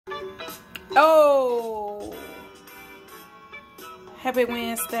Oh, happy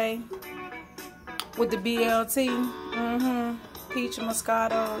Wednesday with the BLT. Peach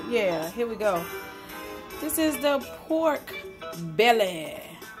Moscato. Yeah, here we go. This is the pork belly.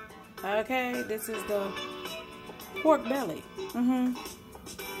 Okay, this is the pork belly.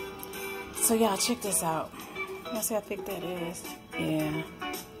 So y'all check this out. Let's see how thick that is. Yeah.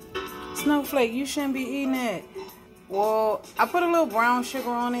 Snowflake, you shouldn't be eating it. Well, I put a little brown sugar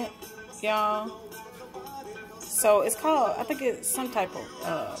on it, y'all. So it's called, I think it's some type of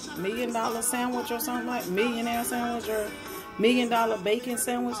 $1 million sandwich or something like Millionaire sandwich or $1 million bacon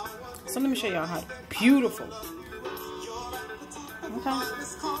sandwich. So let me show y'all how beautiful. Okay.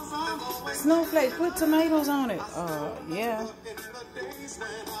 Snowflake, put tomatoes on it. Yeah.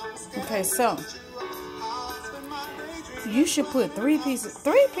 Okay, so you should put 3 pieces.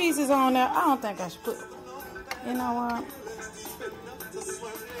 3 pieces on there. I don't think I should put. You know what?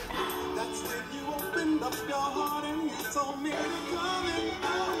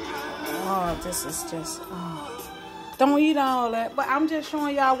 Oh, this is just. Oh. Don't eat all that. But I'm just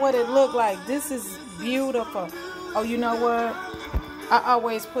showing y'all what it looked like. This is beautiful. Oh, you know what? I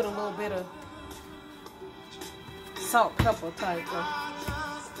always put a little bit of salt, pepper type.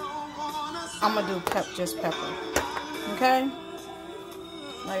 I'm gonna do just pepper. Okay?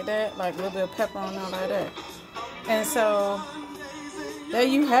 Like that. Like a little bit of pepper on there, like that. And so, there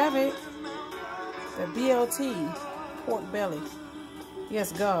you have it. The BLT pork belly.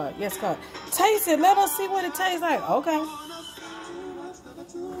 Yes, God. Yes, God. Taste it. Let us see what it tastes like. Okay.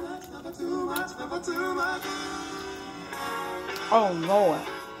 Oh, Lord.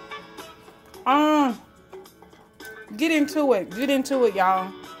 Get into it. Get into it, y'all.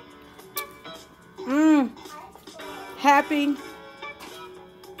 Happy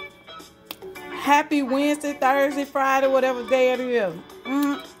Wednesday, Thursday, Friday, whatever day it is.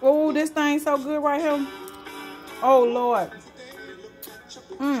 Oh, this thing's so good right here. Oh, Lord.